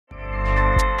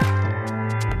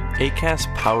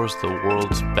Acast powers the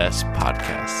world's best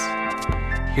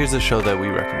podcasts. Here's a show that we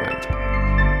recommend.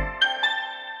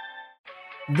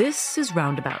 This is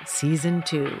Roundabout Season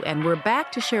 2, and we're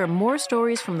back to share more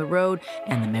stories from the road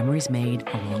and the memories made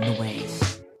along the way.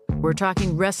 We're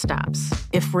talking rest stops,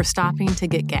 if we're stopping to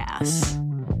get gas.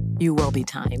 You will be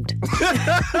timed.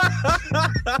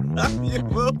 You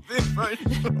will be for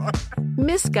sure.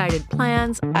 Misguided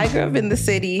plans. I grew up in the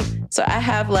city, so I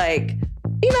have a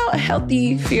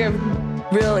healthy fear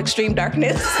of real extreme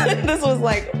darkness. This was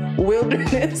like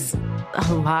wilderness.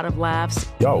 A lot of laughs.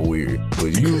 Y'all weird,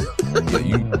 but you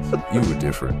were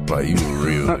different. Like, you were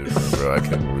real different, bro. I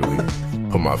can't really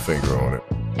put my finger on it.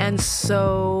 And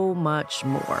so much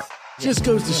more. Just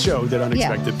goes to show that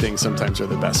unexpected things sometimes are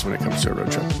the best when it comes to a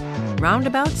road trip.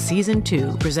 Roundabout Season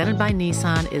 2, presented by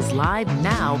Nissan, is live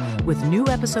now with new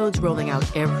episodes rolling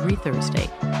out every Thursday.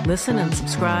 Listen and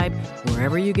subscribe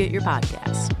wherever you get your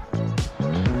podcasts.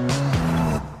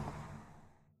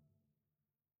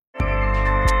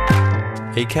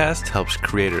 Acast helps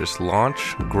creators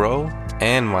launch, grow,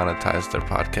 and monetize their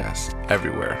podcasts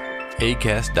everywhere.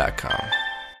 Acast.com.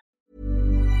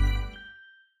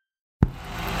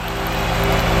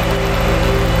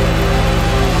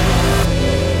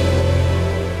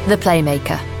 The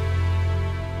Playmaker.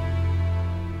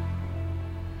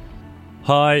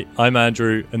 Hi, I'm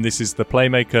Andrew, and this is The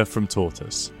Playmaker from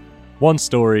Tortoise. One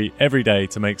story every day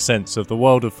to make sense of the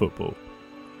world of football.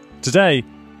 Today,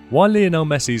 why Lionel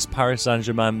Messi's Paris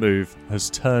Saint-Germain move has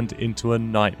turned into a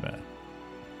nightmare.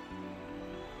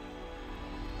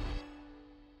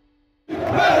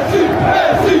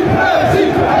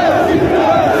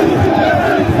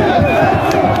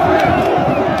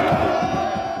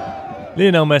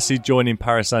 Lionel Messi joining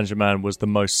Paris Saint-Germain was the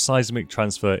most seismic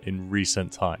transfer in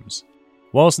recent times.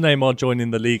 Whilst Neymar joining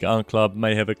the Ligue 1 club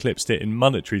may have eclipsed it in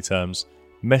monetary terms,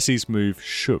 Messi's move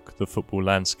shook the football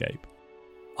landscape.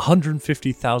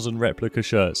 150,000 replica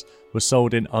shirts were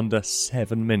sold in under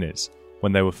 7 minutes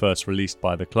when they were first released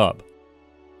by the club.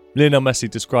 Lionel Messi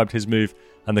described his move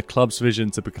and the club's vision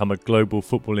to become a global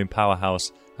footballing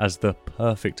powerhouse as the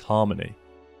perfect harmony.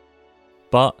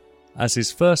 But as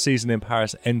his first season in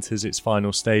Paris enters its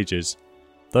final stages,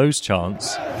 those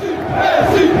chants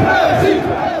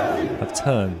have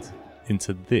turned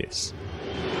into this.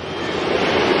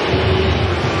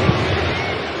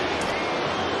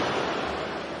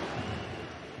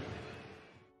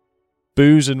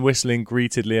 Boos and whistling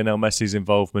greeted Lionel Messi's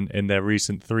involvement in their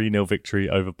recent 3-0 victory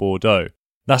over Bordeaux.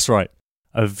 That's right,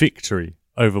 a victory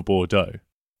over Bordeaux.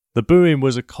 The booing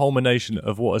was a culmination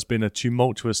of what has been a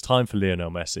tumultuous time for Lionel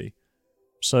Messi.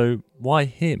 So why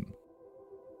him?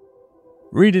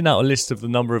 Reading out a list of the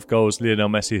number of goals Lionel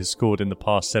Messi has scored in the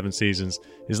past 7 seasons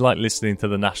is like listening to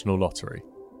the National Lottery.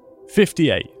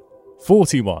 58,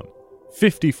 41,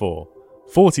 54,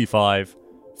 45,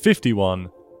 51,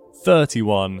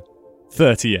 31,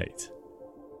 38.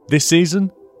 This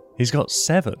season, he's got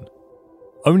 7.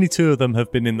 Only 2 of them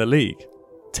have been in the league.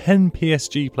 10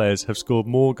 PSG players have scored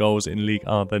more goals in Ligue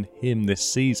 1 than him this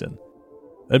season.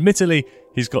 Admittedly,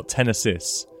 he's got 10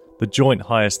 assists, the joint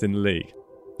highest in the league,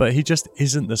 but he just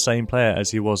isn't the same player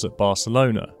as he was at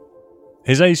Barcelona.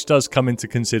 His age does come into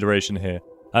consideration here.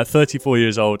 At 34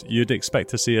 years old, you'd expect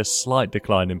to see a slight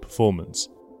decline in performance.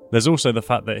 There's also the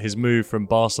fact that his move from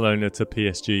Barcelona to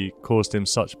PSG caused him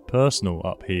such personal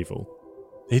upheaval.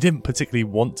 He didn't particularly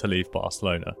want to leave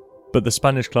Barcelona, but the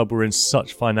Spanish club were in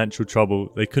such financial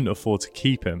trouble they couldn't afford to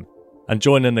keep him, and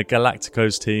joining the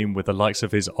Galacticos team with the likes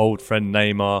of his old friend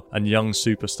Neymar and young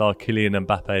superstar Kylian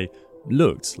Mbappe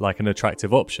looked like an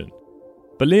attractive option.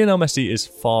 But Lionel Messi is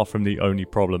far from the only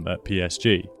problem at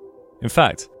PSG. In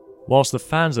fact, whilst the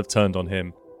fans have turned on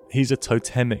him, he's a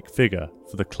totemic figure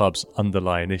for the club's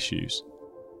underlying issues.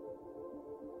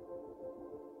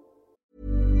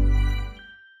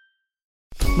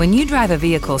 When you drive a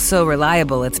vehicle so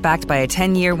reliable it's backed by a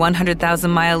 10-year,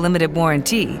 100,000-mile limited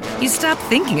warranty, you stop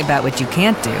thinking about what you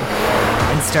can't do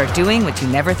and start doing what you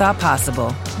never thought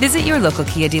possible. Visit your local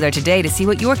Kia dealer today to see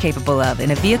what you're capable of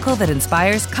in a vehicle that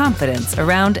inspires confidence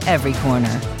around every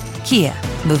corner. Kia,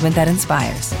 movement that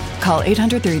inspires. Call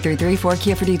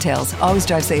 800-333-4KIA for details. Always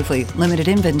drive safely. Limited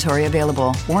inventory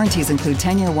available. Warranties include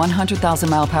 10-year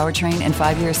 100,000-mile powertrain and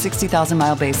 5-year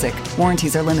 60,000-mile basic.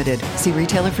 Warranties are limited. See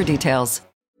retailer for details.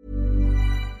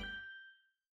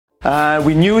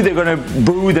 We knew they were going to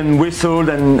boo and whistle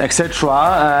and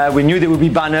etc. We knew there would be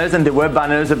banners, and there were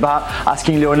banners about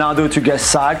asking Leonardo to get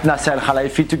sacked, Nasser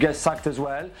Al-Khelaifi to get sacked as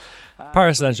well.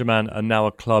 Paris Saint-Germain are now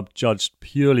a club judged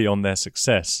purely on their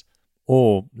success,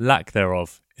 or lack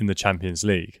thereof, in the Champions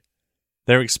League.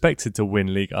 They're expected to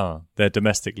win Ligue 1, their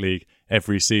domestic league,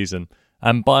 every season,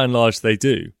 And by and large they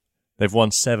do. They've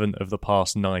won 7 of the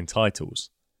past 9 titles.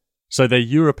 So their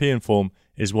European form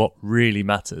is what really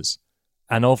matters.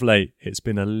 And of late, it's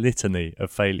been a litany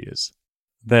of failures.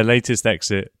 Their latest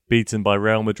exit, beaten by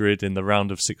Real Madrid in the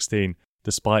round of 16,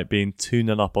 despite being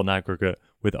 2-0 up on aggregate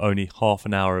with only half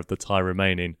an hour of the tie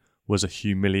remaining, was a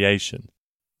humiliation.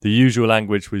 The usual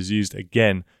language was used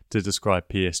again to describe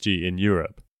PSG in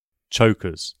Europe.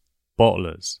 Chokers,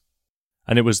 bottlers.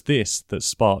 And it was this that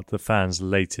sparked the fans'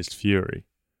 latest fury.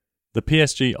 The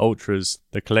PSG Ultras,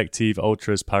 the Collectif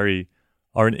Ultras Paris,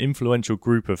 are an influential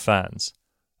group of fans,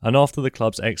 and after the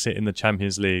club's exit in the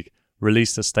Champions League,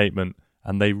 released a statement,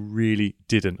 and they really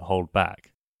didn't hold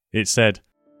back. It said,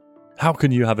 "How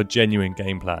can you have a genuine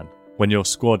game plan when your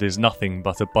squad is nothing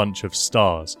but a bunch of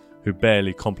stars who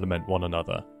barely complement one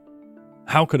another?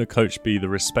 How can a coach be the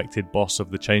respected boss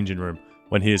of the changing room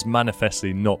when he is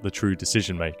manifestly not the true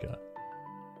decision maker?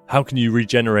 How can you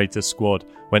regenerate a squad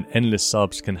when endless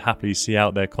subs can happily see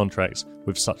out their contracts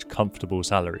with such comfortable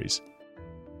salaries?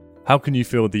 How can you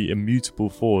feel the immutable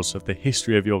force of the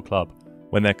history of your club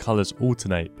when their colours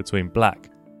alternate between black,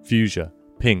 fuchsia,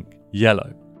 pink,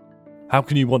 yellow? How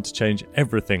can you want to change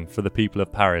everything for the people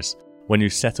of Paris when you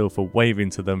settle for waving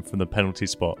to them from the penalty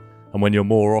spot and when you're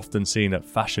more often seen at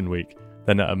Fashion Week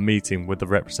than at a meeting with the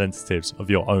representatives of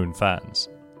your own fans?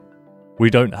 We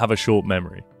don't have a short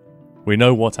memory. We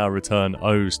know what our return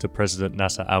owes to President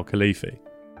Nasser Al-Khelaifi,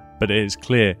 but it is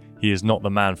clear he is not the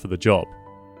man for the job.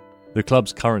 The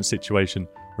club's current situation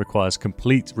requires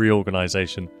complete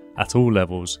reorganisation at all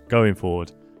levels going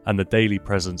forward and the daily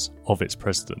presence of its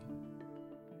president."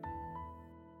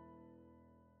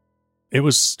 It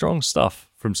was strong stuff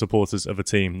from supporters of a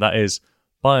team that is,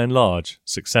 by and large,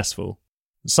 successful.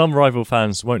 Some rival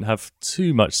fans won't have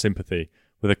too much sympathy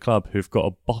with a club who've got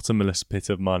a bottomless pit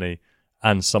of money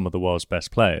and some of the world's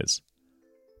best players.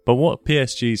 But what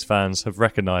PSG's fans have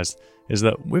recognised is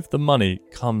that with the money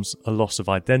comes a loss of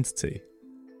identity.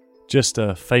 Just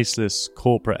a faceless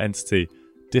corporate entity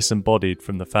disembodied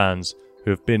from the fans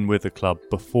who have been with the club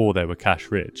before they were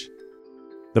cash rich.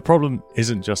 The problem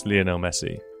isn't just Lionel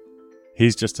Messi.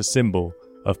 He's just a symbol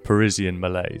of Parisian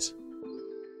malaise.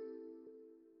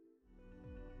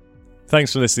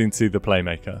 Thanks for listening to The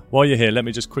Playmaker. While you're here, let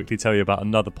me just quickly tell you about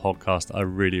another podcast I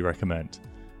really recommend.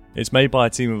 It's made by a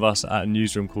team of us at a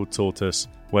newsroom called Tortoise,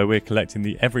 where we're collecting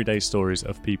the everyday stories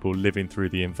of people living through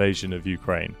the invasion of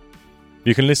Ukraine.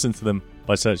 You can listen to them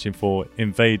by searching for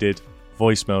Invaded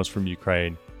Voicemails from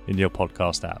Ukraine in your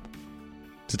podcast app.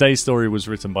 Today's story was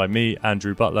written by me,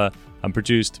 Andrew Butler, and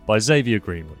produced by Xavier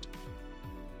Greenwood.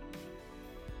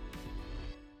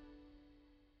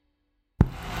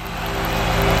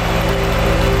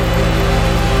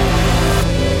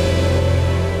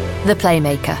 The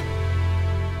Playmaker.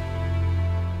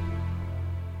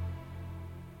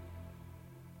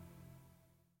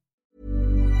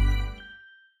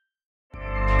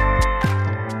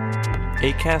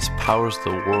 Acast powers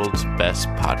the world's best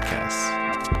podcasts.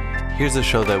 Here's a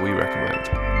show that we recommend.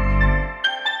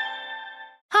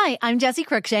 Hi, I'm Jessie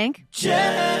Cruikshank. Jessie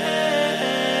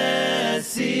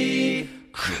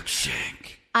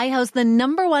Cruikshank. I host the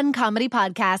 #1 comedy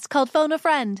podcast called Phone a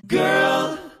Friend.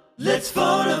 Girl, let's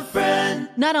phone a friend.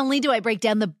 Not only do I break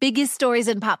down the biggest stories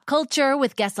in pop culture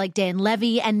with guests like Dan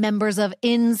Levy and members of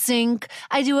NSYNC,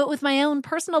 I do it with my own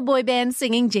personal boy band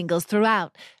singing jingles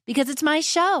throughout. Because it's my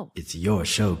show. It's your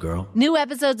show, girl. New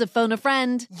episodes of Phone a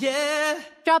Friend. Yeah.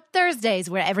 Drop Thursdays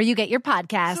wherever you get your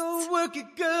podcasts. So work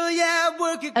it, girl, yeah,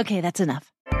 work it. Okay, that's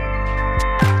enough.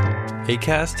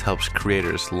 Acast helps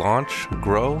creators launch,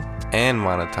 grow, and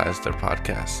monetize their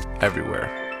podcasts everywhere.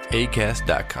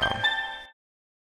 Acast.com.